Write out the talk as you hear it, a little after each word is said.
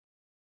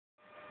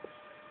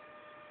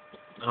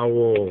I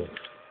will,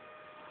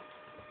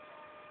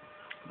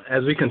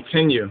 as we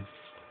continue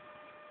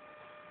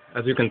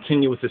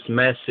with this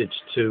message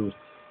to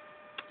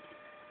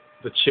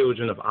the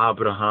children of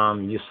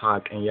Abraham,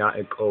 Yitzhak, and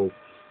Yaakov,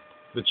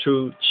 the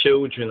true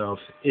children of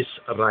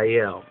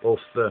Israel, both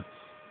the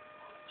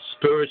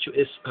spiritual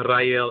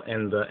Israel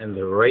and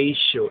the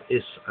racial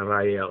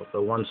Israel,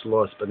 the once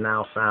lost but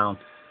now found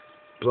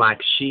black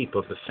sheep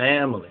of the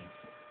family.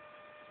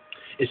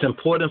 It's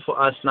important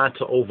for us not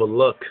to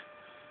overlook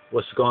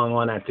what's going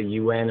on at the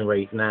UN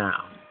right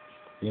now.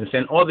 You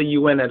understand? Or the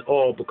UN at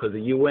all, because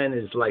the UN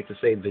is like to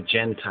say the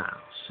Gentiles.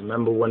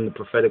 Remember when the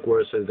prophetic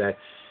word says that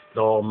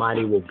the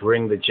Almighty will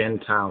bring the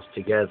Gentiles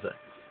together.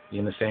 You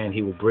understand?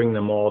 He will bring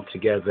them all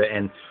together.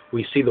 And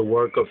we see the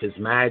work of His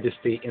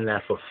Majesty in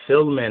that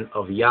fulfillment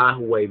of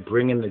Yahweh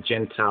bringing the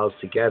Gentiles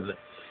together.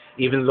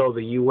 Even though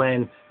the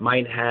UN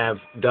might have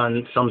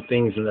done some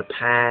things in the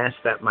past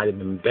that might have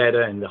been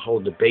better, and the whole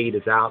debate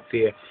is out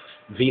there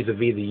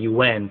vis-a-vis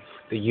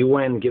the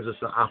UN gives us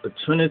an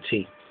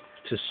opportunity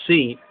to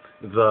see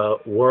the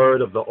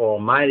word of the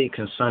Almighty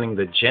concerning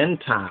the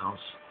Gentiles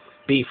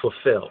be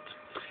fulfilled.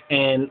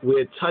 And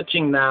we're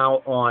touching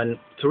now on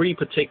three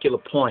particular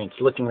points,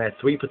 looking at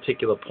three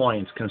particular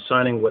points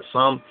concerning what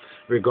some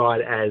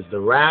regard as the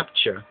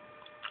rapture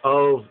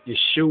of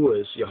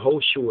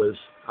Yahushua's,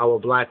 our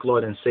black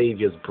Lord and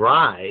Savior's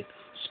bride,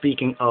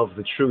 speaking of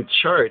the true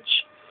church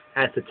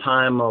at the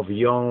time of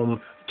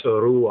Yom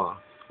Teruah,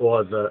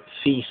 or the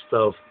Feast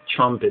of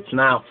Trumpets.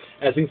 Now,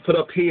 as we put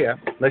up here,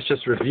 let's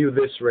just review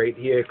this right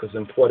here because it's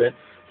important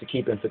to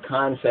keep into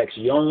context.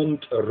 Yom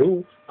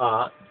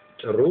Teruah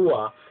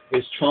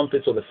is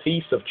trumpets, or the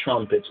Feast of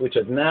Trumpets, which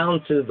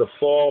announces the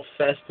fall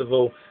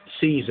festival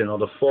season, or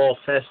the fall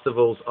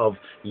festivals of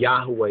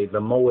Yahweh, the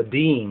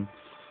Moedim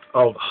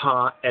of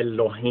Ha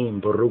Elohim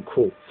Baruch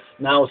Hu.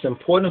 Now, it's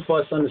important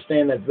for us to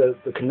understand that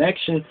the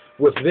connection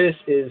with this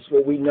is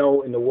what we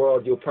know in the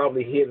world. You'll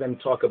probably hear them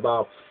talk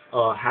about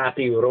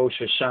happy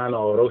Rosh Hashanah,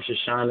 or Rosh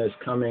Hashanah is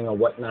coming, or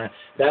whatnot.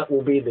 That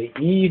will be the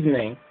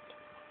evening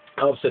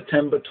of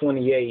September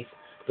 28th,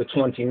 the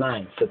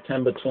 29th.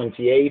 September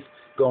 28th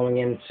going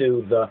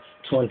into the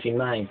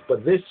 29th.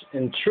 But this,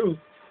 in truth,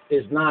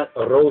 is not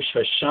a Rosh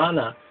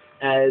Hashanah,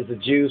 as the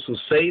Jews who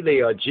say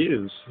they are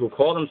Jews, who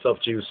call themselves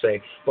Jews,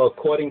 say. But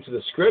according to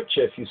the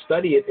scripture, if you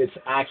study it, it's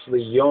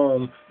actually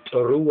Yom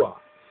Teruah,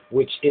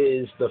 which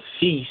is the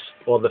feast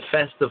or the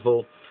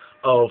festival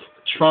of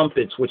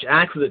trumpets, which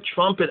actually the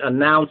trumpet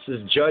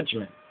announces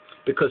judgment,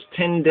 because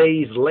 10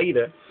 days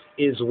later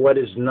is what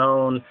is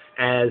known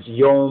as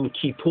Yom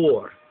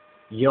Kippur,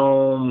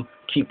 Yom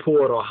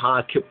Kippur, or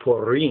Ha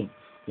Kippurim.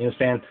 You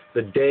understand?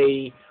 The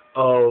Day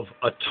of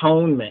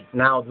Atonement.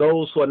 Now,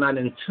 those who are not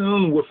in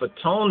tune with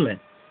atonement,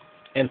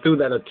 and through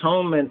that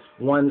atonement,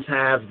 ones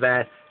have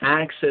that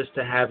access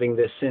to having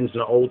their sins in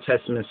the Old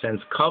Testament sense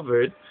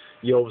covered,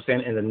 you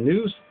understand, in the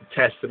New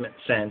Testament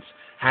sense,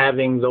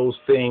 having those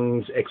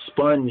things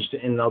expunged,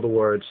 in other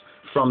words,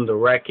 from the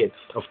record.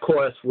 Of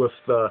course, with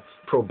the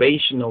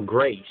probational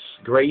grace.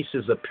 Grace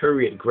is a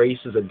period. Grace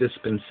is a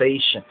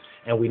dispensation,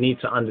 and we need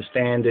to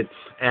understand it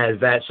as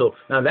that. So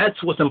now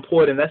that's what's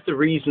important. That's the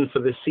reason for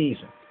this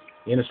season.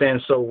 You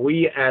understand? So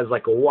we, as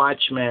like a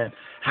watchman,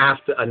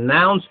 have to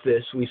announce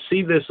this. We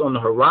see this on the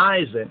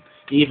horizon,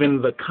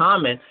 even the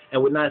comet,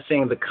 and we're not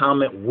saying the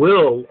comet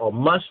will or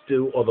must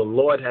do, or the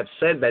Lord have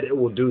said that it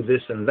will do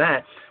this and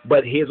that,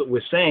 but here's what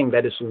we're saying,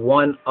 that it's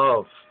one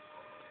of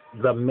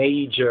the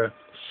major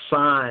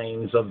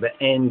signs of the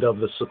end of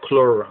the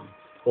Seclurum,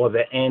 or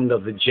the end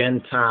of the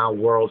Gentile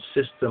world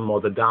system,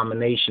 or the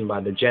domination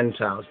by the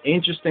Gentiles.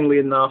 Interestingly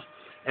enough,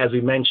 as we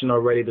mentioned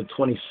already, the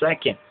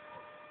 22nd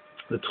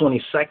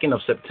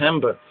of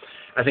September,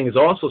 I think is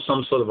also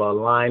some sort of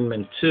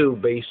alignment too,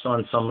 based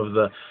on some of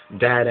the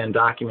data and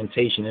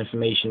documentation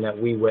information that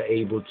we were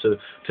able to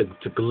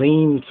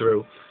glean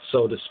through,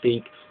 so to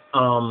speak.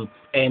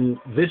 And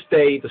this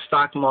day, the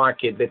stock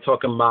market, they're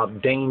talking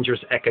about dangerous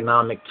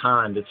economic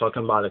time. They're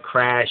talking about a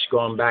crash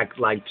going back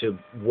like to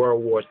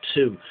World War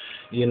II.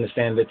 You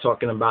understand? They're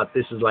talking about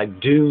this is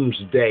like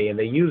doomsday, and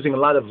they're using a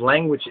lot of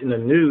language in the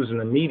news and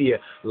the media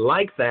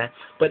like that.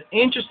 But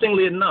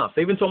interestingly enough,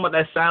 they've been talking about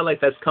that satellite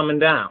that's coming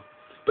down,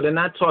 but they're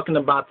not talking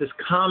about this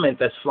comet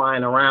that's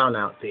flying around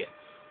out there.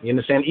 You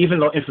understand? Even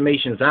though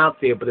information is out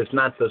there, but it's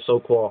not the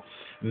so-called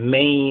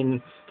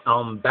main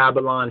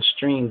Babylon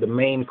stream, the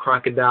main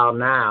crocodile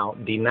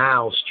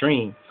denial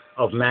stream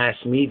of mass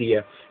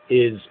media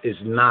is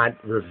not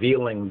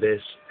revealing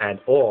this at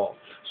all.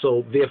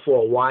 So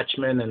therefore,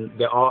 watchmen, and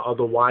there are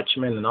other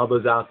watchmen and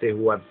others out there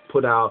who have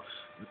put out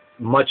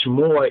much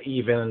more,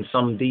 even in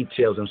some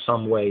details in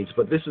some ways.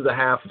 But this is a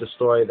half of the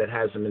story that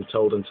hasn't been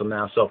told until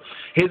now. So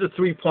here's the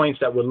 3 points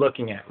that we're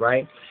looking at,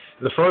 right?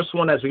 The first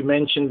one, as we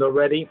mentioned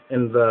already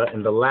in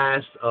the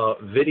last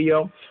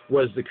video,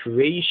 was the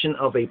creation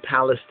of a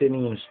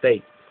Palestinian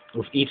state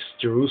with East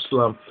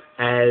Jerusalem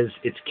as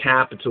its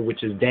capital,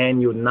 which is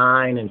Daniel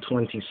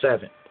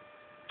 9:27.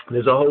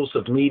 There's a host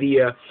of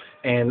media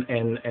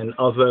and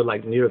other,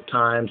 like New York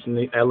Times,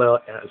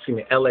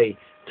 LA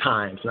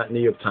Times, not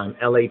New York Times,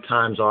 LA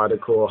Times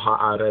article,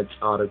 Haaretz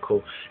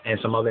article, and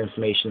some other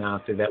information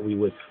out there that we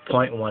would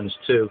point ones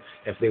to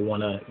if they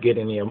want to get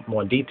any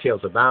more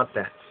details about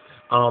that.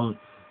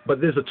 But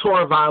there's a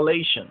Torah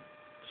violation.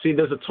 See,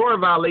 there's a Torah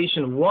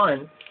violation,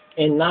 one,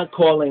 in not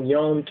calling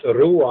Yom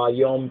Teruah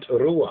Yom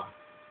Teruah.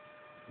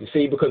 You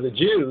see, because the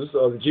Jews,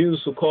 or the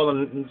Jews who call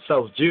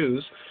themselves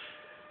Jews,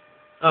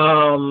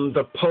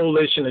 the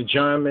Polish and the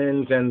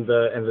Germans and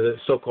the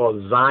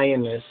so-called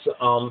Zionists,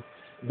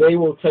 they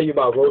will tell you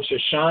about Rosh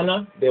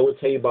Hashanah. They will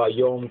tell you about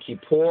Yom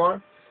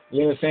Kippur.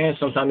 You understand?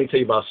 Sometimes they tell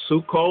you about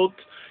Sukkot.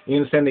 You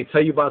understand? They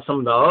tell you about some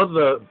of the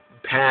other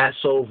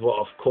Passover,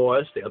 of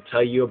course. They'll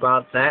tell you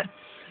about that.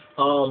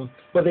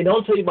 But they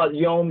don't tell you about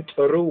Yom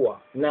Teruah.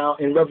 Now,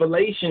 in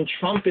Revelation,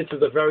 trumpets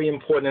is a very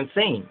important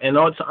thing. In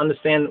order to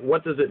understand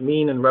what does it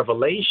mean in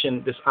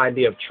Revelation, this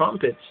idea of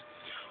trumpets,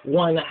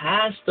 one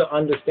has to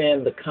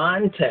understand the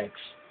context,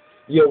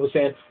 you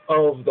understand,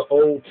 of the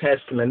Old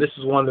Testament. This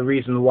is one of the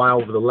reasons why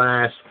over the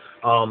last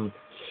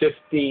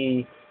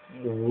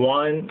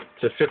 51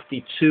 to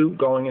 52,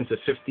 going into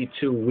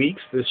 52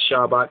 weeks, this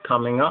Shabbat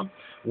coming up,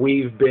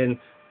 we've been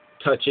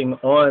touching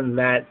on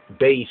that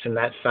base and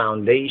that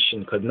foundation,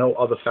 because no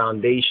other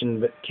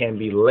foundation that can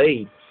be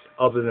laid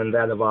other than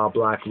that of our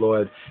black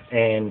Lord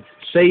and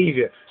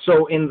Savior.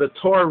 So in the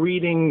Torah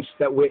readings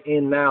that we're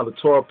in now, the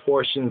Torah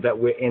portions that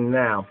we're in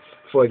now,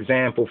 for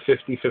example,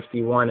 50,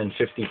 51, and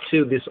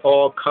 52, this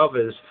all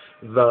covers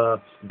the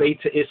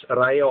Beta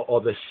Israel,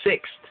 or the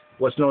sixth,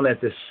 what's known as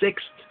the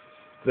sixth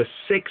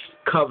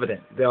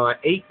covenant. There are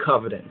 8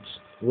 covenants.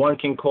 One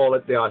can call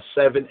it, there are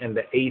 7, and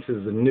the 8th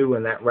is the new,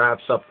 and that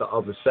wraps up the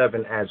other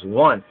 7 as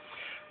one.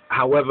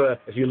 However,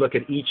 if you look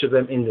at each of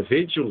them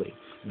individually,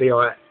 there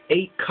are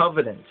 8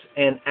 covenants,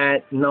 and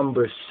at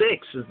number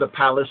 6 is the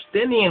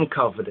Palestinian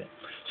covenant.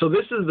 So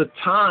this is the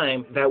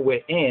time that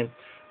we're in,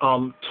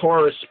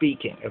 Torah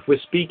speaking. If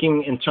we're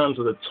speaking in terms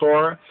of the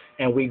Torah,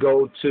 and we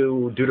go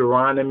to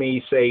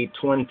Deuteronomy, say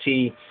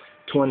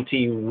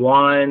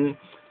 21,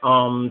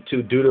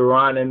 to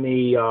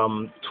Deuteronomy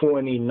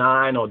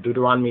 29, or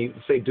Deuteronomy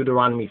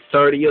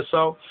 30 or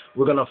so,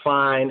 we're going to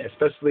find,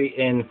 especially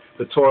in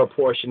the Torah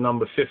portion,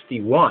 number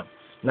 51.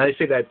 Now they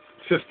say that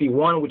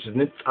 51, which is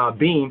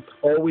Nitzabim,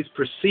 always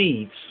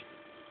precedes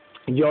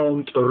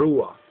Yom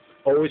Teruah,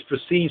 always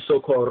precedes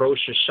so-called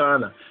Rosh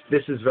Hashanah.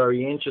 This is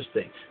very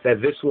interesting,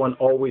 that this one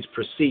always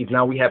precedes.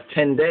 Now we have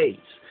 10 days.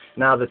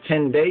 Now the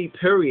 10-day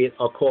period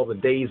are called the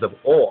days of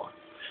awe.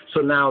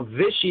 So now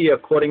this year,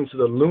 according to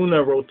the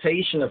lunar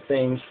rotation of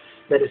things,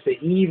 that is the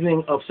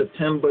evening of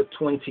September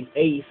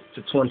 28th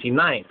to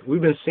 29th.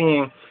 We've been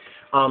seeing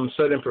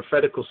certain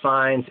prophetical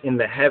signs in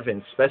the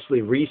heavens,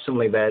 especially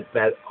recently,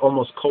 that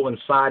almost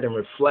coincide and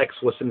reflects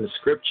what's in the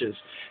scriptures,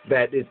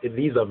 that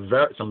these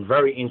are some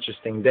very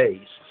interesting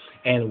days.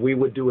 And we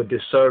would do a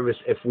disservice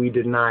if we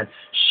did not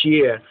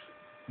share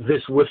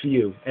this with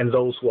you and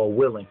those who are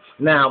willing.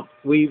 Now,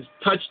 we've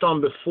touched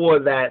on before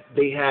that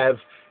they have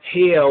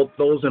hailed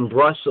those in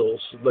Brussels,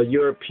 the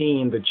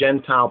European, the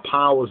Gentile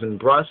powers in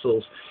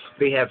Brussels.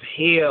 They have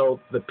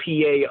hailed the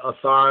PA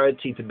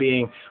authority to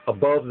being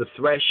above the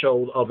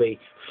threshold of a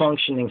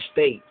functioning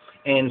state.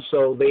 And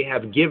so they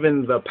have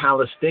given the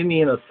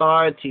Palestinian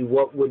Authority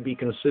what would be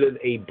considered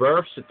a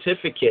birth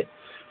certificate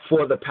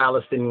for the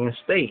Palestinian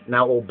state.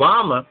 Now,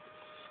 Obama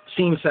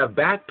seems to have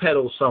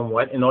backpedaled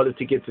somewhat in order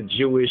to get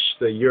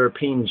the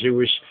European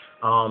Jewish,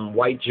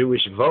 white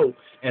Jewish vote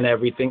and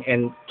everything,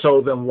 and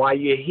told them, why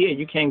you're here,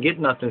 you can't get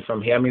nothing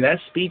from here. I mean, that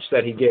speech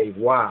that he gave,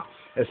 wow.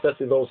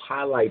 Especially those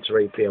highlights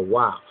right there,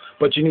 wow.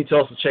 But you need to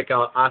also check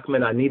out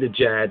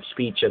Ahmadinejad's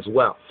speech as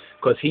well,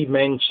 because he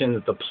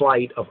mentions the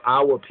plight of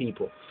our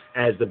people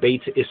as the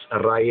Beta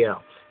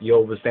Israel. You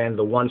understand,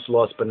 the once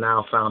lost but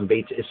now found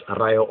Beta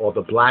Israel, or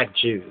the black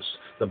Jews,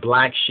 the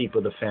black sheep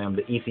of the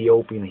family, the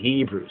Ethiopian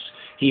Hebrews.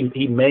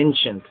 He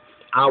mentioned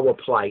our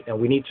plight, and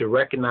we need to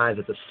recognize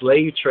that the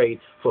slave trade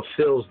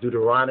fulfills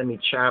Deuteronomy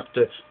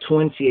chapter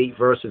 28,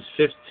 verses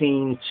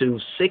 15 to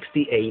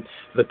 68,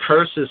 the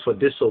curses for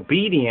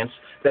disobedience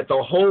that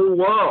the whole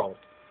world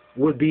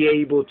would be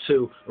able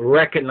to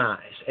recognize.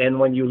 And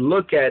when you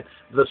look at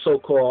the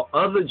so-called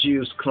other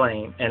Jews'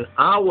 claim and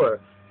our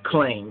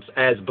claims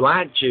as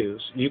black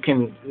Jews, you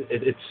can,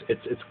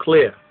 it's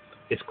clear.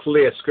 It's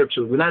clear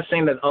scripturally. We're not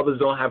saying that others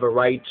don't have a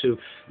right to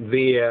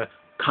their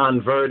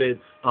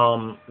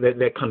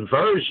their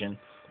conversion,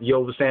 you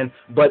understand,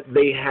 but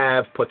they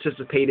have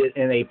participated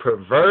in a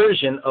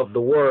perversion of the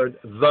word,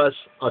 thus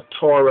a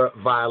Torah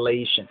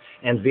violation,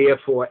 and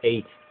therefore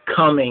a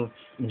coming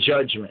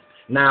judgment.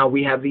 Now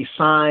we have these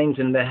signs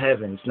in the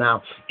heavens.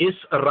 Now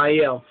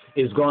Israel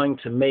is going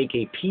to make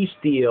a peace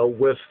deal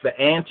with the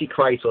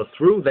Antichrist, or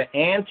through the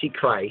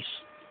Antichrist,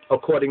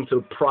 according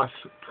to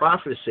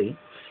prophecy,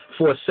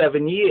 for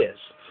 7 years,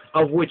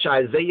 of which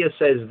Isaiah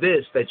says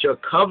this, that your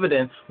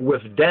covenant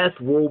with death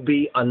will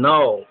be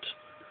annulled.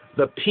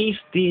 The peace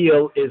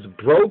deal is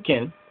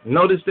broken.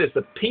 Notice this,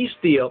 the peace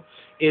deal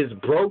is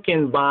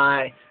broken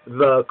by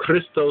the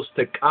Christos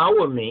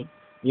Tekawami,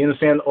 you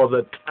understand, or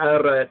the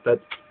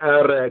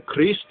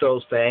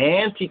Christos, the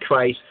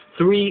Antichrist,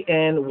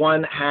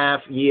 3.5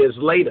 years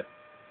later.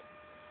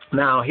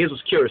 Now, here's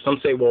what's curious.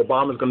 Some say, well,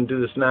 Obama's going to do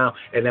this now,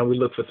 and then we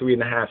look for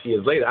 3.5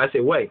 years later. I say,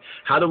 wait,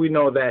 how do we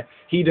know that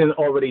he didn't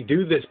already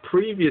do this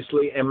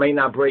previously and may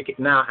not break it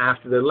now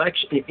after the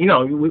election? You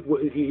know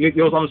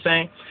what I'm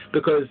saying?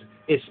 Because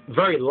it's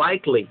very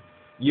likely,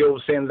 you know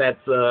what I'm saying, that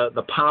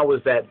the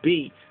powers that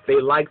be,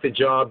 they like the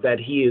job that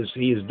he is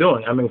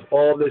doing. I mean, with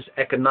all this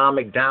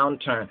economic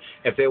downturn,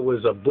 if there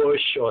was a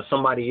Bush or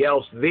somebody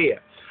else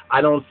there,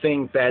 I don't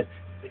think that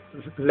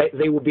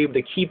they will be able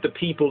to keep the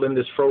people in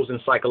this frozen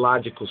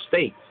psychological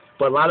state.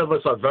 But a lot of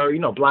us are very,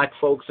 black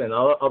folks and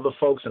other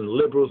folks and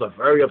liberals are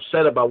very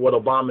upset about what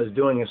Obama is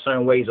doing in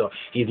certain ways, or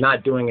he's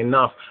not doing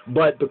enough.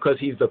 But because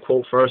he's the,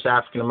 quote, first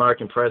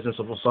African-American president,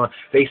 so on,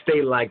 they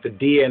stay like the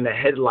deer in the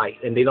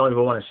headlight, and they don't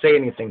even want to say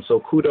anything.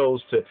 So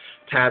kudos to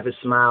Tavis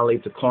Smiley,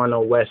 to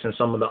Cornel West, and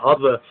some of the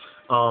other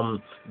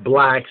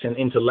blacks and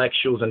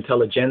intellectuals,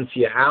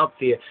 intelligentsia out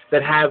there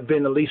that have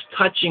been at least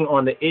touching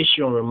on the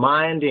issue and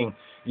reminding,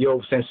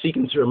 and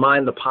seeking to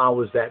remind the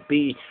powers that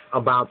be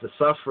about the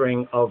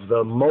suffering of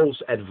the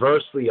most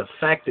adversely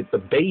affected, the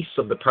base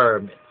of the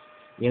pyramid.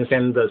 You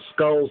understand, the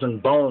skulls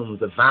and bones,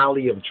 the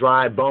valley of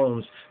dry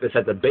bones that's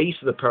at the base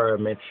of the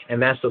pyramid,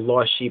 and that's the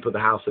lost sheep of the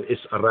house of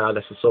Israel.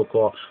 That's the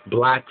so-called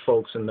black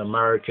folks in the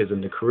Americas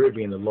and the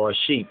Caribbean, the lost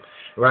sheep,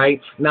 right?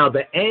 Now,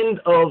 the end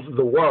of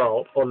the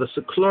world, or the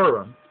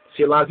Seclurum,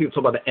 see, a lot of people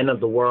talk about the end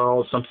of the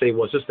world. Some say,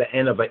 well, it's just the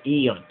end of an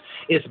eon.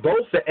 It's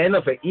both the end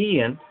of an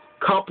eon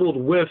coupled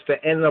with the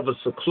end of a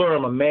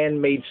Seclurum, a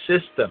man-made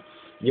system.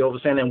 You know what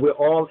I'm saying? And we're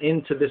all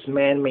into this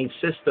man-made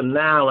system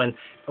now. And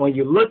when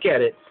you look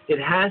at it, it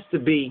has to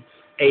be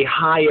a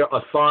higher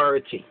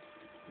authority,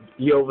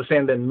 you know what I'm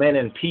saying, than men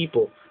and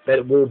people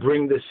that will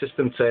bring this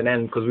system to an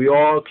end. Because we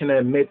all can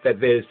admit that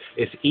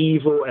it's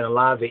evil and a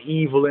lot of the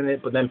evil in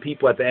it. But then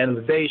people at the end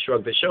of the day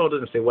shrug their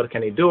shoulders and say, what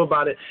can they do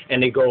about it?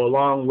 And they go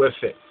along with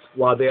it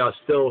while they are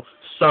still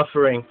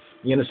suffering.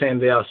 You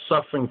understand? They are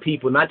suffering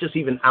people, not just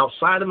even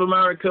outside of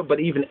America,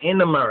 but even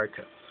in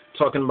America.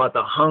 Talking about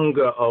the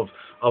hunger of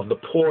the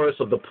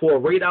poorest of the poor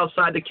right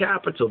outside the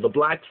capital, the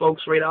black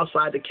folks right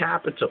outside the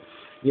capital.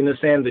 You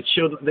understand? The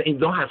children, they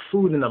don't have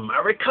food in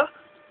America.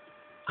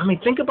 I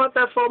mean, think about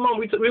that for a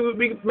moment.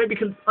 We maybe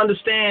can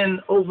understand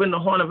over in the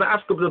Horn of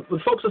Africa, but the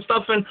folks are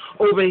suffering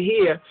over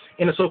here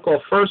in a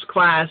so-called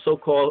first-class,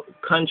 so-called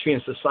country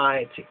and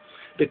society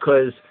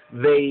because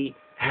they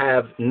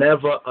have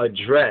never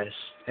addressed,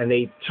 and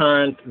they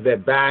turned their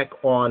back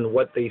on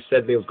what they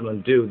said they was going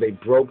to do. They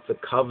broke the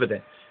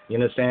covenant, you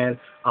understand?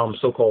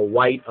 So-called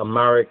white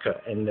America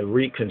and the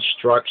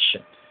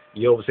Reconstruction,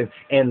 you know what I'm saying?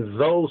 And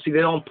those, see, they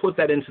don't put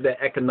that into their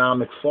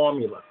economic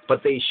formula,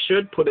 but they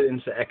should put it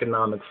into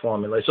economic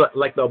formula. It's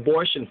like the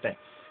abortion thing,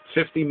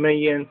 50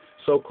 million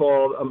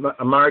so-called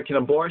American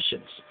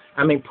abortions.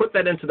 I mean, put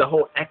that into the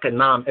whole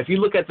economic. If you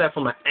look at that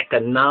from an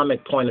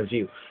economic point of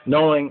view,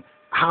 knowing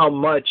how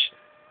much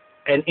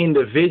an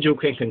individual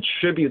can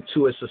contribute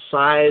to a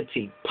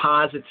society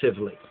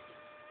positively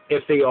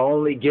if they are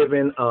only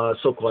given a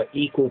so-called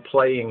equal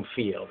playing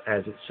field,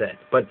 as it said.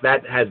 But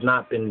that has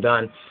not been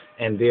done,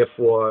 and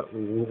therefore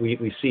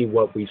we see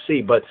what we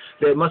see. But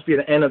there must be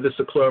an end of the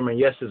Seclurum, and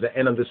yes, there's an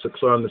end of the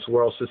Seclurum, this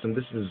world system.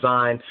 This is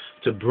designed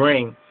to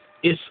bring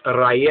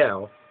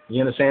Israel, you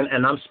understand?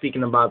 And I'm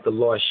speaking about the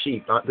lost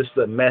sheep. This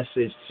is a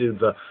message to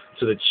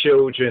the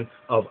children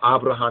of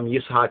Abraham,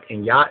 Yitzhak,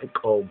 and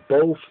Yaakov,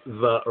 both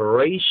the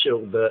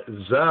racial, the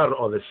zer,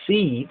 or the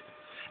seed,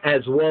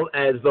 as well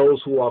as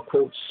those who are,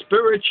 quote,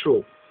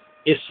 spiritual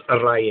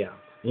Israel.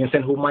 You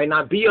understand? Who might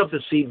not be of the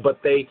seed, but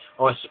they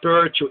are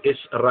spiritual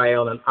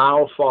Israel, and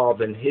our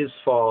Father and His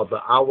Father,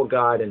 our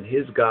God and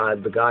His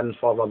God, the God and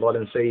Father, our Lord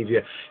and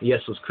Savior,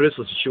 Jesus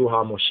Christus, Yeshua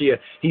HaMoshiach.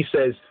 He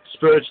says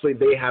spiritually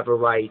they have a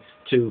right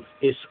to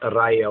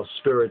Israel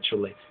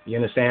spiritually. You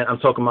understand? I'm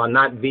talking about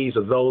not these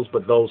or those,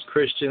 but those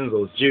Christians,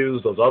 those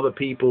Jews, those other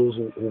peoples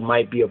who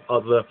might be of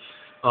other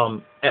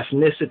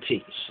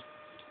ethnicities.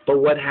 But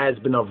what has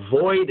been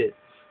avoided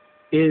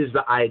is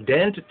the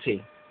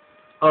identity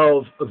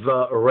of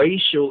the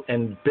racial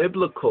and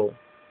biblical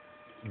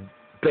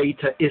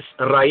Beta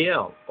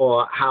Israel,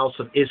 or House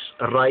of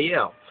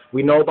Israel.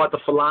 We know about the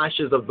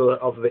Falashas of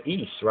the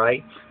East,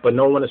 right? But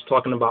no one is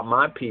talking about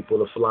my people,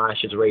 the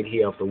Falashas right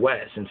here of the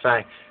West. In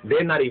fact,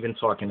 they're not even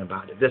talking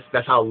about it.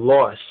 That's how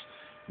lost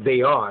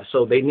they are.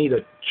 So they need a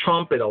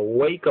trumpet, a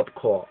wake-up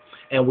call.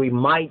 And we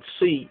might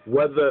see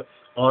whether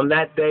on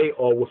that day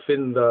or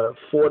within the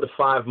 4 to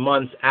 5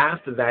 months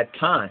after that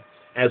time,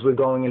 as we're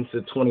going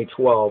into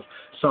 2012,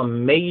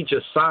 some major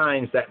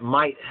signs that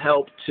might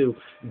help to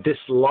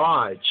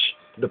dislodge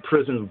the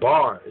prison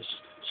bars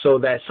so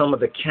that some of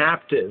the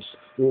captives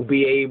will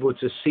be able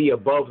to see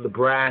above the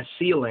brass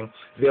ceiling.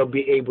 They'll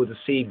be able to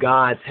see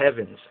God's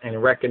heavens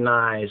and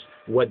recognize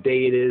what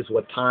day it is,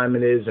 what time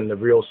it is, and the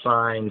real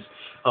signs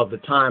of the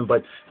time.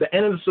 But the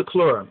end of the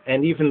Seclurum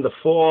and even the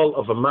fall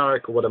of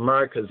America, what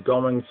America is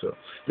going through,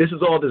 this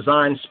is all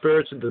designed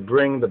spiritually to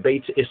bring the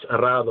Beit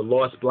Israel, the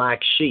lost black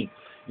sheep,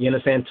 you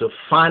understand, to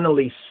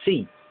finally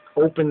see,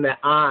 open their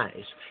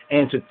eyes,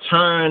 and to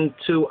turn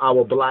to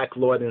our black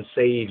Lord and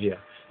Savior,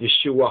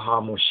 Yeshua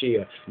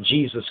HaMashiach,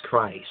 Jesus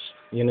Christ,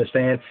 you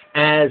understand,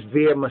 as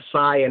their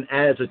Messiah and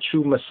as a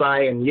true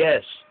Messiah. And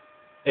yes,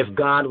 if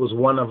God was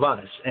one of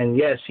us, and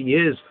yes, he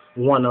is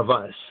one of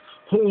us,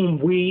 whom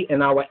we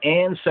and our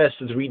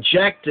ancestors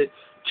rejected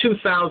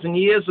 2,000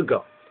 years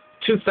ago.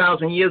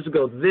 2,000 years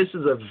ago. This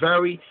is a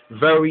very,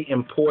 very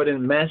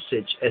important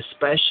message,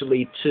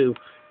 especially to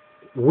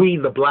we,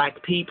 the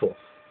black people.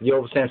 You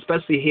understand?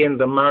 Especially here in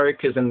the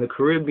Americas and the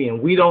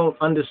Caribbean. We don't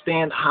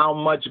understand how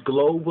much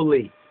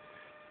globally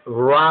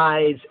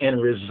rides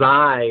and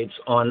resides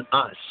on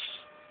us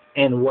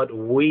and what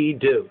we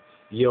do.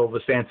 You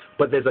understand?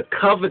 But there's a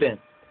covenant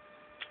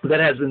that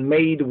has been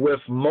made with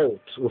mold,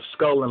 with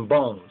skull and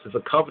bones. It's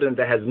a covenant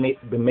that has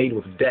been made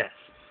with death.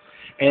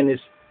 And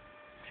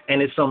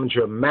it's some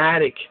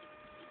dramatic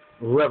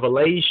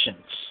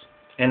revelations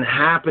and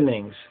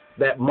happenings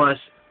that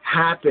must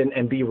happen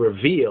and be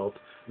revealed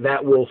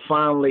that will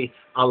finally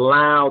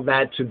allow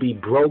that to be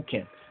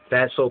broken,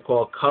 that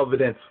so-called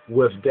covenant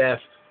with death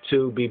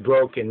to be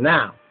broken.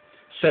 Now,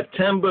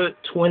 September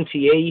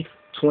 28th,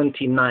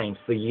 29th,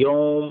 the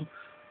Yom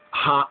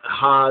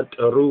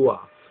HaTeruah,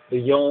 the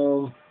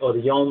Yom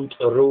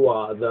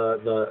Teruah,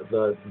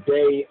 the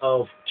Day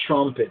of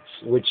Trumpets,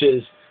 which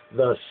is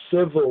the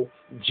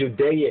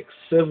Judaic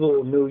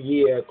civil New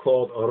Year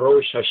called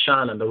Rosh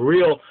Hashanah. The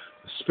real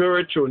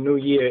spiritual New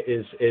Year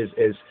is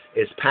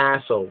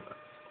Passover.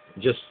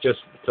 Just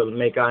to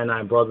make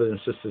I brothers and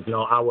sisters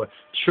know, our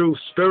true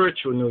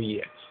spiritual New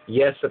Year.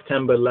 Yes,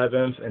 September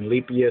 11th and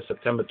leap year,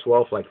 September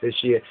 12th, like this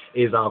year,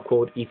 is our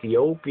quote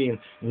Ethiopian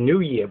New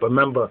Year. But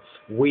remember,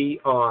 we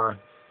are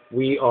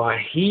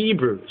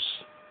Hebrews,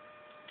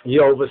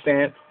 you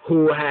understand,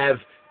 who have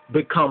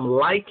become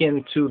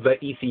likened to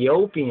the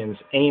Ethiopians,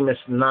 Amos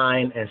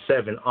 9 and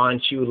 7.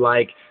 Aren't you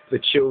like the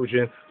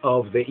children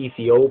of the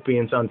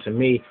Ethiopians unto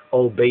me,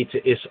 O Beta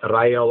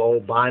Israel, O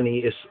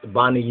Bani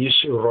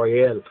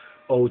Yisrael,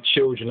 O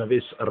children of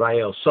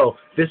Israel? So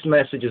this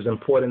message is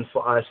important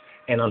for us,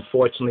 and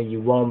unfortunately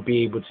you won't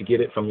be able to get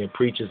it from your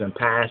preachers and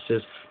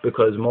pastors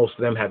because most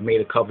of them have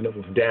made a covenant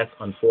with death,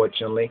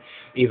 unfortunately,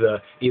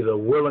 either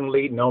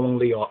willingly,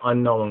 knowingly, or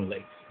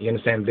unknowingly. You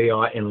understand? They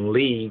are in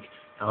league,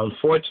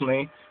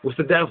 unfortunately, with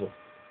the devil.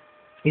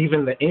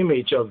 Even the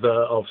image of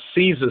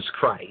Caesar's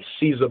Christ,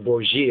 Caesar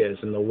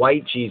Borgias, and the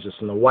white Jesus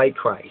and the white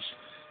Christ.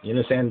 You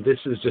understand? This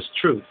is just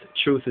truth.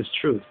 Truth is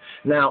truth.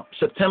 Now,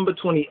 September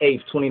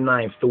 28th,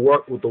 29th,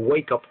 the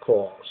wake-up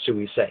call, should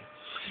we say.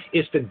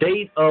 It's the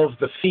date of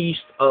the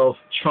Feast of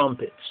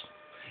Trumpets.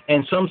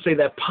 And some say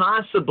that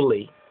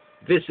possibly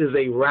this is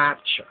a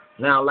rapture.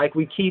 Now, like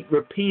we keep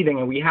repeating,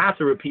 and we have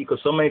to repeat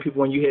because so many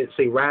people, when you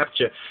say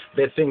rapture,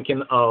 they're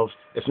thinking of,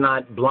 if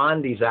not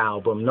Blondie's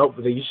album, nope,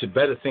 you should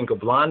better think of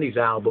Blondie's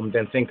album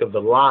than think of the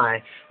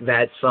lie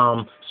that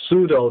some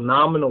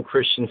pseudo-nominal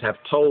Christians have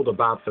told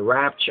about the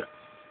rapture.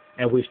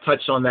 And we've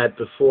touched on that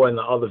before in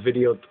the other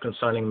video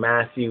concerning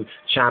Matthew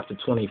chapter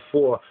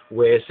 24,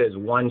 where it says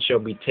one shall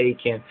be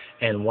taken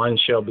and one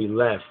shall be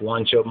left.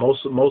 Most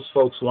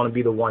folks want to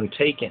be the one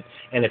taken.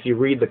 And if you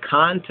read the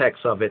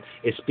context of it,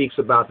 it speaks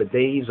about the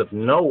days of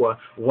Noah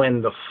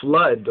when the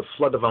flood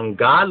of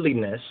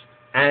ungodliness,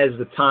 as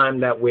the time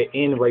that we're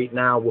in right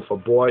now with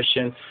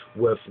abortion,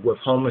 with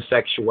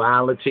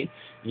homosexuality,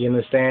 you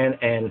understand,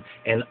 and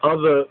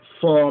other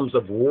forms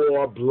of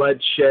war,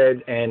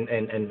 bloodshed,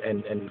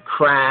 and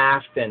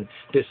craft and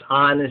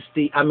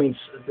dishonesty. I mean,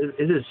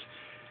 it is,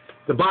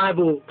 the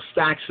Bible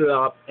stacks it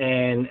up,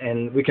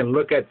 and we can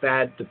look at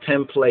that, the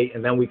template,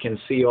 and then we can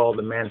see all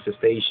the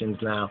manifestations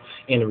now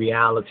in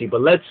reality.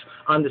 But let's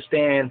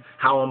understand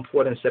how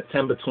important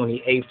September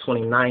 28th,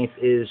 29th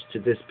is to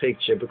this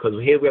picture, because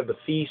here we have the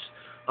Feast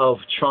of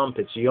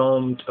Trumpets,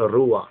 Yom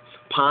Teruah,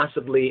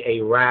 possibly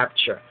a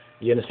rapture.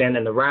 You understand?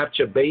 And the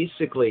rapture,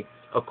 basically,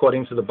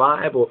 according to the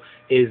Bible,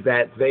 is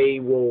that they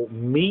will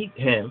meet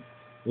him.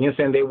 You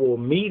understand? They will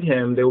meet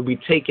him. They will be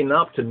taken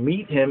up to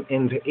meet him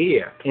in the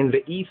air, in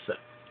the ether.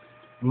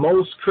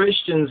 Most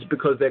Christians,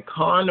 because they're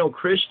carnal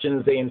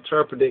Christians, they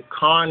interpret it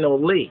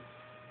carnally.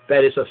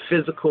 That it's a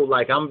physical,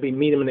 like I'm going to be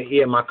meeting him in the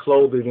air, my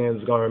clothing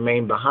is going to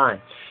remain behind.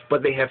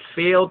 But they have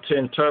failed to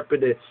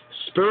interpret it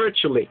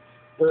spiritually,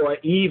 or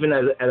even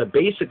at a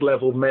basic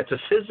level,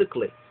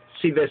 metaphysically.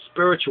 See, their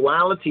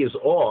spirituality is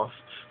off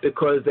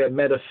because their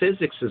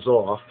metaphysics is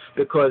off,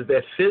 because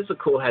their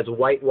physical has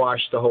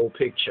whitewashed the whole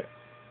picture.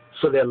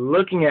 So they're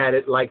looking at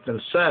it like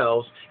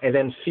themselves and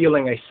then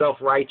feeling a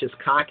self-righteous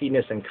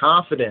cockiness and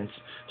confidence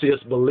to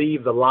just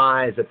believe the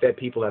lies that their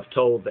people have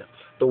told them.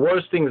 The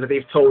worst thing is that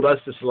they've told us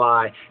this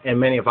lie, and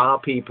many of our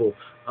people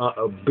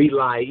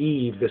belie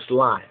Eve this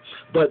lie.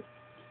 But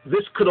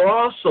this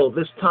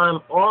time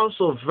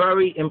also,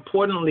 very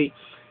importantly,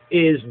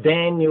 is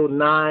Daniel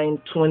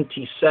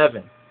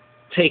 9:27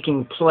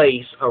 taking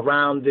place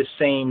around this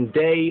same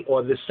day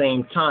or the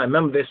same time.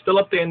 Remember, they're still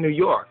up there in New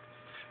York.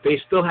 They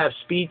still have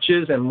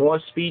speeches and more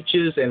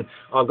speeches, and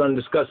are going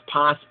to discuss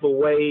possible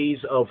ways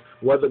of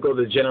whether to go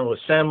to the General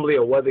Assembly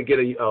or whether to get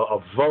a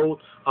vote,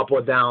 up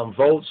or down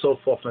vote, so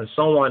forth and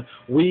so on.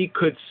 We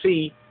could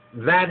see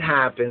that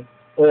happen,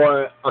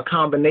 or a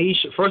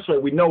combination. First of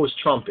all, we know it's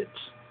trumpets.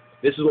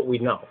 This is what we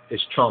know.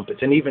 It's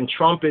trumpets. And even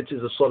trumpets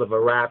is a sort of a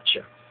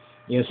rapture.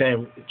 You know what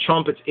I'm saying?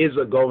 Trumpets is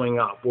a going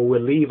up, where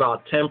we'll leave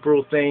our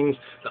temporal things,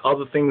 the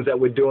other things that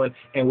we're doing,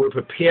 and we're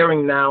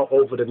preparing now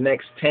over the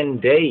next 10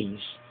 days,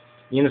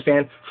 you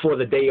understand, for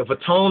the Day of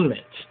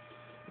Atonement.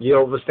 You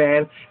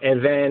understand?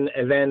 And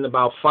then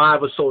about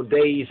 5 or so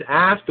days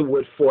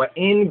afterward for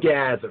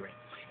ingathering.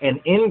 And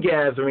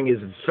ingathering is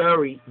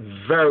very,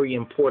 very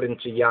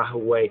important to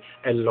Yahweh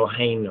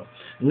Eloheinu.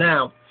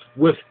 Now,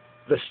 with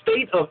the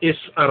state of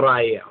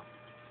Israel,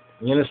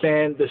 you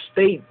understand, the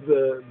state,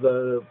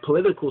 the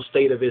political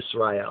state of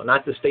Israel,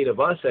 not the state of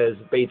us as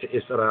Beta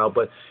Israel,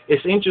 but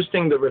it's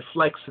interesting the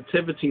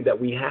reflexivity that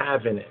we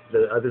have in it.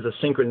 There's a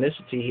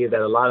synchronicity here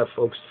that a lot of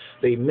folks,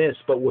 they miss.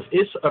 But with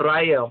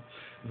Israel,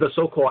 the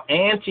so-called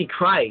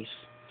Antichrist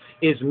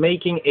is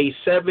making a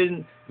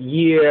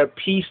 7-year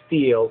peace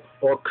deal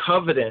or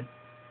covenant,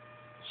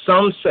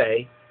 some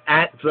say,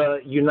 at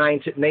the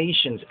United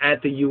Nations, at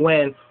the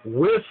UN,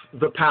 with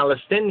the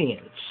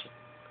Palestinians.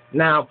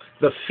 Now,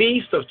 the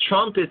Feast of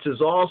Trumpets is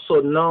also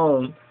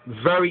known,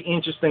 very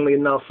interestingly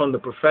enough, from the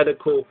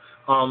prophets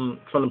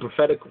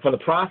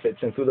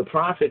and through the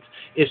prophets,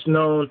 it's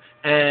known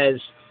as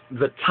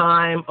the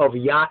time of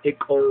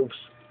Yaakov's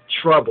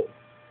trouble,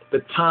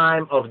 the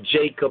time of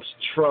Jacob's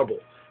trouble.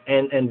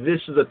 And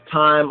this is a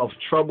time of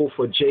trouble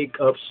for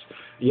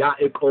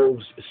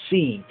Yaakov's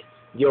seed.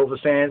 You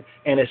understand?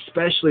 And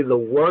especially the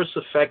worst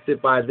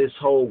affected by this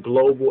whole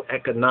global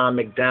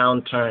economic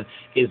downturn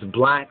is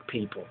black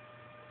people,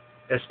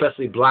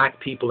 especially black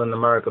people in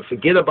America.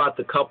 Forget about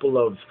the couple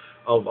of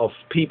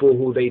people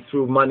who they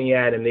threw money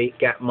at and they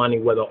got money,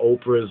 whether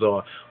Oprah's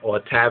or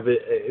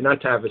Tavis, not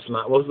Tavis,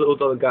 what's the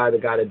other guy, the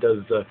guy that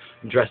does the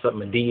Dress Up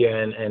Medea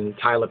and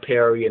Tyler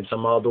Perry and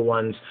some other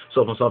ones,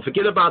 so on and so on.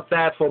 Forget about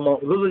that for a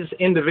moment. Those are just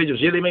individuals.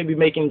 Yeah, they may be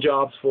making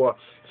jobs for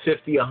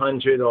 50,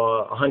 100,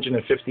 or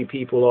 150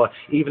 people, or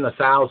even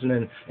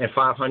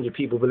 1,500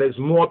 people, but there's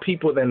more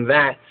people than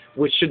that,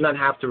 which should not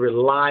have to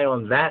rely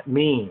on that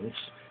means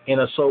in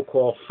a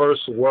so-called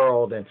first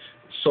world and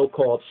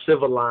so-called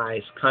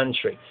civilized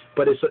country.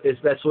 But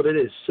that's what it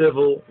is,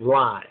 civil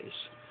lies.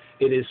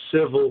 It is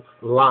civil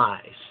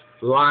lies.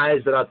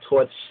 Lies that are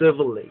taught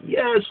civilly.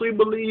 Yes, we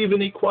believe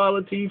in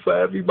equality for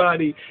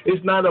everybody.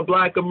 It's not a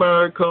black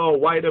America or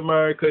white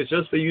America. It's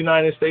just the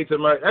United States of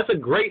America. That's a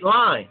great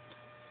line.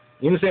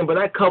 You understand? But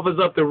that covers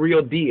up the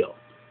real deal,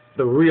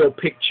 the real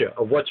picture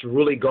of what's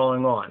really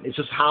going on. It's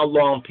just how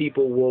long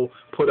people will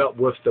put up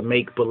with the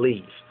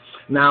make-believe.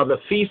 Now, the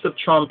Feast of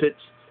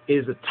Trumpets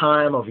is the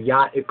time of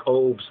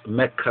Yaakov's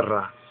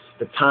Mekara,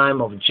 the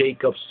time of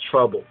Jacob's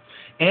trouble.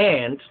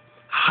 And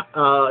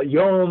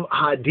Yom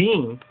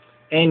Hadin,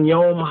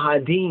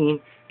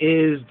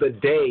 is the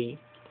day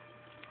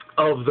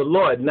of the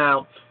Lord.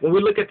 Now, when we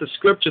look at the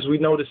scriptures, we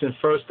notice in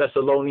 1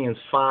 Thessalonians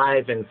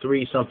 5 and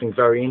 3 something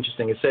very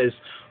interesting. It says,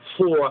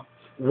 For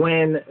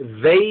when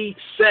they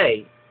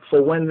say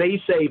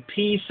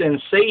peace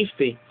and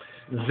safety,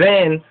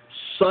 then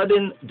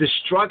sudden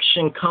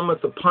destruction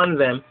cometh upon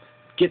them,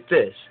 get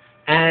this,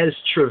 as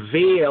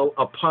travail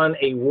upon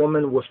a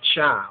woman with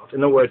child.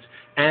 In other words,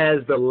 as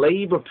the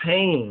labor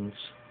pains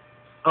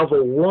of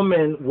a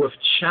woman with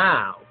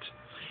child.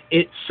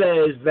 It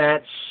says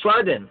that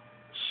sudden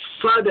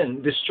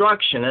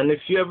destruction. And if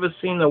you ever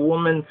seen a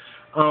woman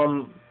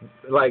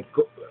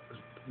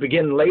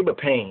begin labor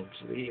pains,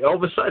 all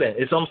of a sudden,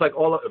 it's almost like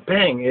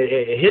bang,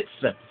 it hits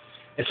them.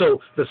 And so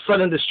the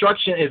sudden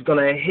destruction is going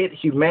to hit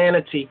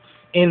humanity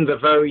in the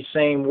very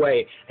same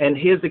way. And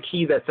here's the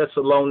key that 1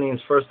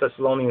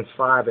 Thessalonians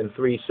 5 and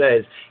 3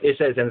 says. It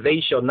says, and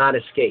they shall not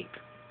escape.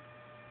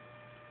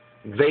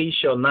 They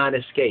shall not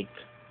escape.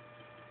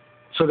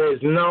 So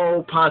there's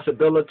no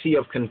possibility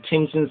of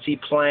contingency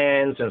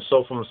plans and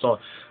so forth and so on.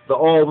 The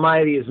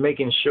Almighty is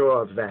making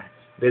sure of that.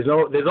 There's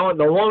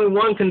only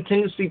one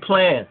contingency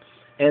plan,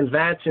 and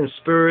that's in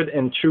spirit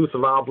and truth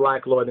of our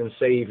black Lord and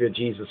Savior,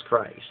 Jesus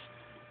Christ.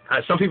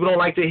 Some people don't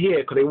like to hear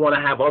it because they want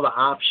to have other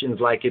options,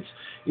 like it's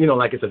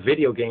a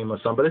video game or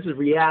something. But this is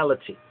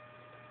reality.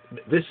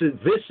 This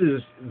is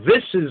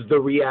the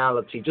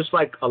reality. Just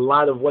like a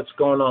lot of what's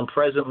going on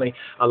presently,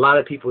 a lot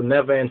of people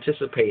never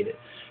anticipated.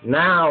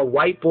 Now,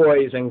 white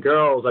boys and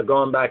girls are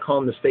going back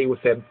home to stay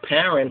with their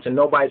parents, and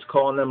nobody's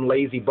calling them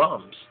lazy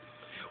bums.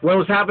 When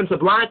what's happened to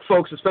black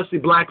folks, especially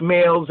black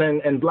males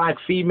and black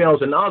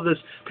females and others,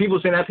 people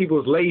saying that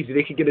people is lazy,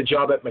 they could get a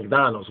job at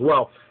McDonald's.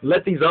 Well,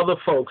 let these other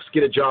folks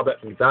get a job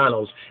at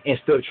McDonald's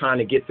instead of trying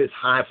to get this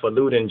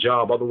highfalutin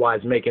job,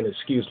 otherwise making an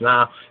excuse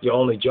now your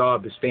only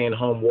job is staying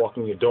home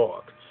walking your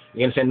dog.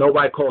 You understand?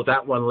 Nobody calls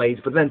that one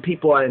lazy. But then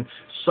people are in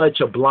such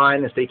a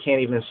blindness they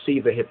can't even see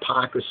the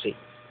hypocrisy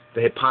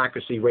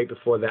right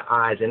before their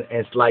eyes. And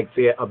it's like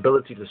their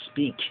ability to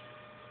speak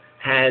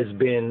has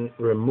been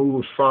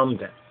removed from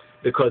them.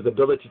 because the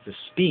ability to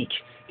speak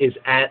is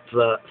at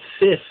the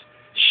 5th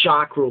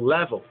chakra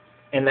level.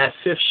 And that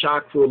 5th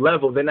chakra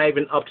level, they're not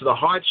even up to the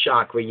heart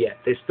chakra yet.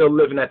 They're still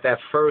living at that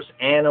first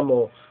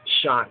animal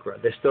chakra.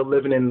 They're still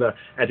living in the,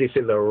 as they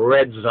say, the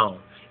red zone,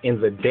 in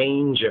the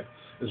danger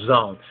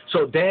zone.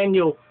 So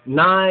Daniel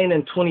 9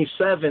 and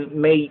 27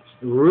 may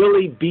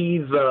really be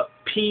the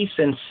peace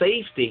and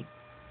safety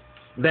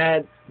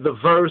that the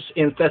verse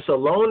in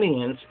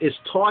Thessalonians is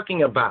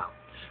talking about.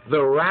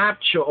 The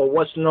rapture, or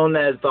what's known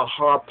as the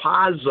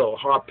harpazo,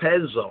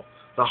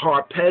 the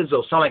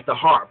harpazo, sound like the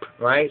harp,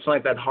 right? Sound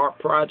like that harp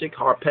project,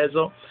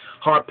 harpazo.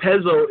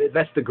 Harpazo,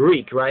 that's the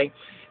Greek, right?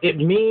 It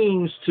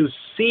means to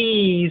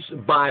seize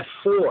by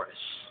force.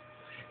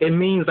 It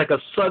means like a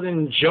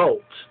sudden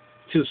jolt,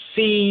 to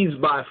seize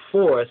by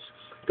force,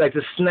 like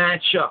to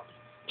snatch up,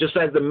 just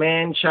as the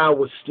man-child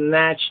was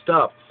snatched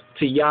up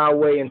to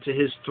Yahweh and to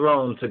his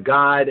throne, to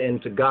God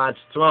and to God's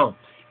throne,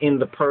 in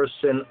the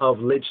person of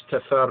Lich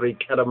Teferi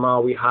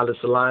Kedamawi Haile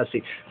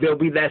Selassie. There'll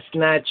be that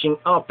snatching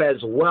up as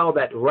well,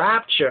 that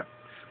rapture.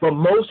 But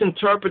most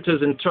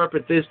interpreters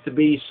interpret this to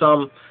be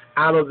some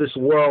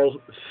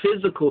out-of-this-world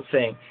physical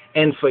thing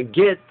and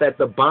forget that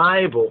the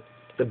Bible,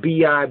 the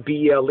Bible,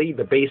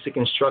 the basic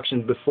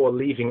instructions before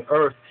leaving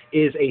earth,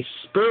 is a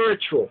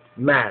spiritual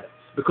matter,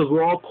 because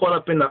we're all caught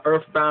up in the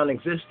earthbound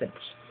existence,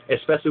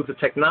 especially with the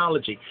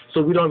technology.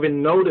 So we don't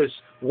even notice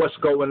what's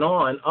going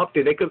on up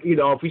there. They could,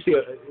 if we see,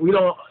 we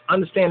don't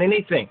understand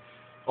anything.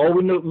 All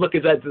we look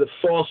is at the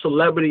false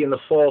celebrity and the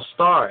false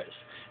stars.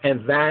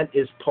 And that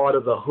is part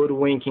of the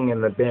hoodwinking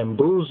and the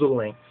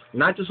bamboozling,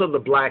 not just of the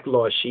black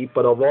lost sheep,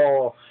 but of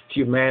all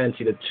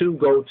humanity. The two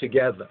go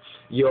together.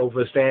 You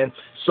understand?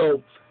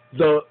 So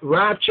the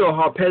rapture,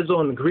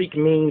 harpazo, in Greek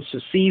means to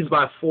seize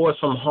by force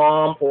from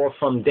harm or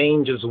from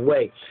danger's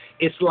way.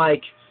 It's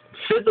like,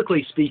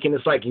 physically speaking,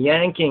 it's like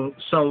yanking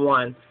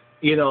someone,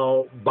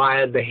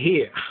 by the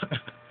hair.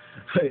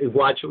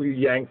 Watch who you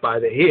yank by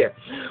the hair.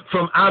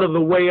 From out of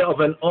the way of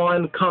an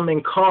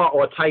oncoming car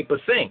or type of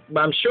thing.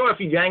 But I'm sure if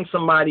you yank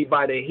somebody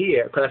by the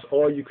hair, because that's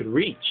all you could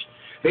reach,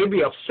 they'd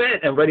be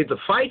upset and ready to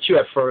fight you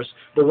at first,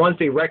 but once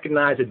they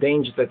recognize the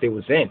danger that they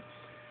was in,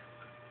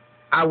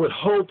 I would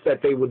hope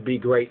that they would be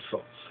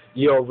grateful.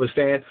 You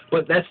understand?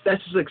 But that's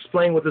just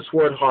explain what this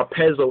word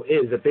harpazo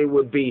is, that they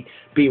would be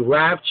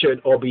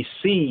raptured or be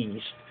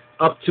seized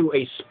up to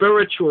a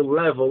spiritual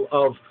level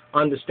of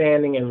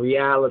understanding and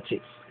reality.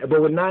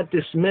 But we're not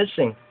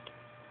dismissing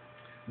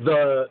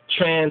the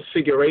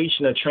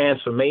transfiguration or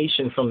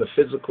transformation from the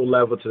physical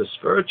level to the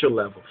spiritual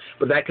level.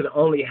 But that can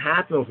only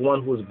happen with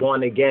one who is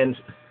born again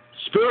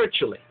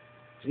spiritually.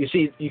 You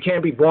see, you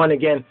can't be born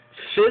again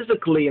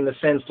physically in the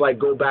sense like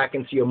go back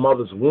into your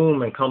mother's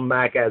womb and come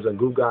back as a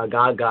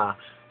guga-gaga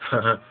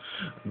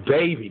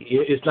baby.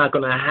 It's not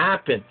going to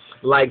happen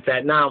like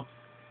that. Now,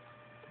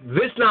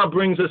 this now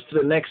brings us to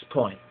the next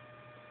point,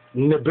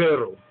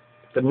 NIBIRU.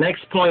 The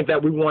next point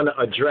that we want to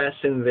address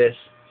in this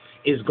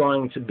is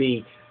going to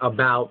be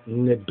about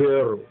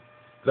NIBIRU,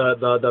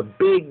 the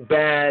big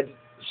bad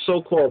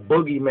so-called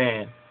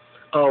boogeyman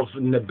of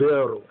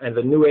NIBIRU. And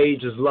the New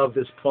Agers love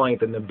this point,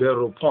 the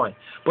NIBIRU point.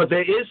 But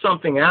there is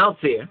something out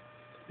there,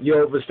 you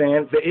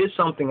understand? There is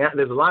something out,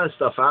 there's a lot of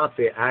stuff out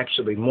there,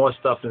 actually, more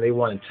stuff than they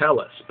want to tell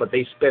us. But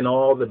they spend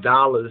all the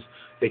dollars,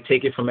 they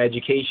take it from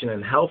education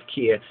and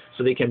healthcare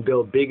so they can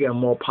build bigger and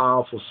more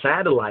powerful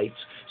satellites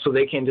so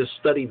they can just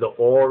study the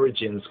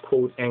origins,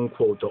 quote, end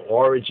quote, the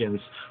origins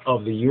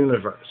of the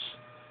universe.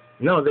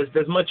 No,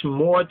 there's much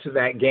more to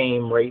that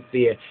game right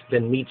there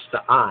than meets the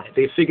eye.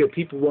 They figure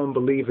people won't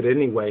believe it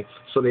anyway,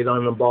 so they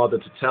don't even bother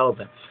to tell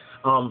them.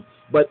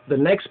 But the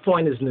next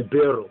point is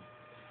NIBIRU,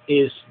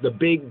 is the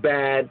big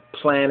bad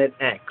Planet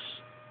X,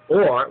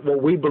 or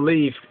what we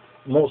believe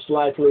most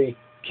likely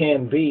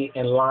can be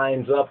and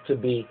lines up to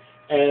be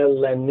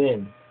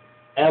ELENIN,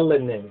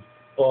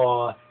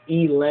 or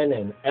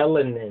ELENIN,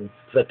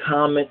 the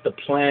comet, the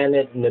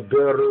planet,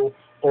 NIBIRU,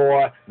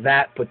 or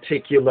that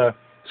particular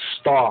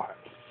star.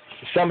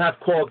 Some have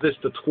called this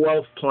the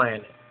 12th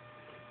planet.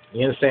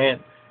 You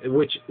understand?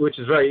 Which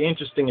is very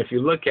interesting if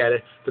you look at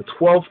it. The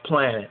 12th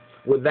planet,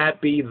 would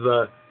that be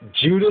the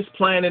Judas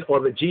planet or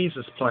the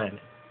Jesus planet?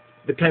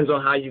 Depends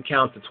on how you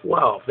count the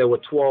 12. There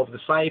were 12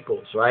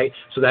 disciples, right?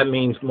 So that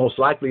means most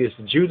likely it's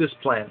the Judas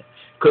planet.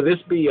 Could this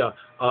be a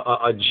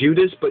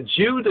Judas? But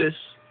Judas,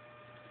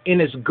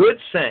 in its good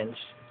sense,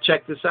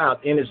 check this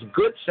out, in its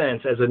good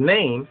sense as a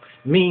name,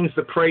 means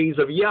the praise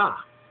of Yah.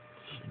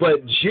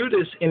 But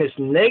Judas, in its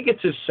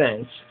negative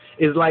sense,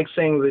 is like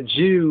saying the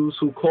Jews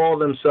who call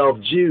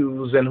themselves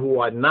Jews and who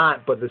are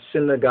not, but the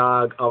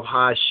synagogue of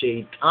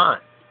Ha-Shaitan.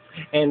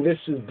 And this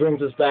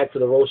brings us back to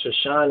the Rosh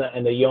Hashanah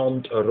and the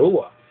Yom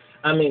Teruah.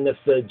 I mean, if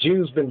the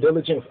Jews been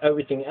diligent with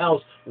everything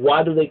else,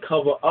 why do they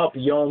cover up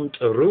Yom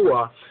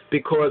Teruah?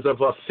 Because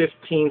of a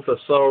 15th or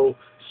so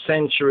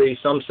century,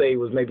 some say it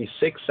was maybe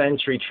 6th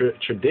century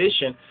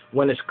tradition,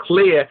 when it's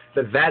clear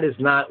that that is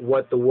not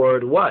what the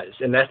word was.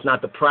 And that's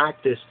not the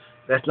practice.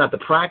 That's not the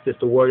practice.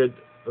 The word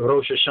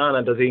Rosh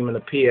Hashanah doesn't even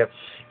appear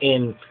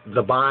in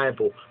the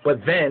Bible. But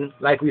then,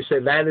 like we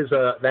said, that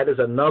is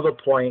another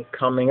point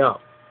coming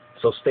up.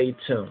 So stay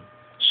tuned.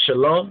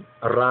 Shalom,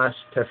 Ras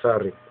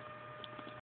Teferi.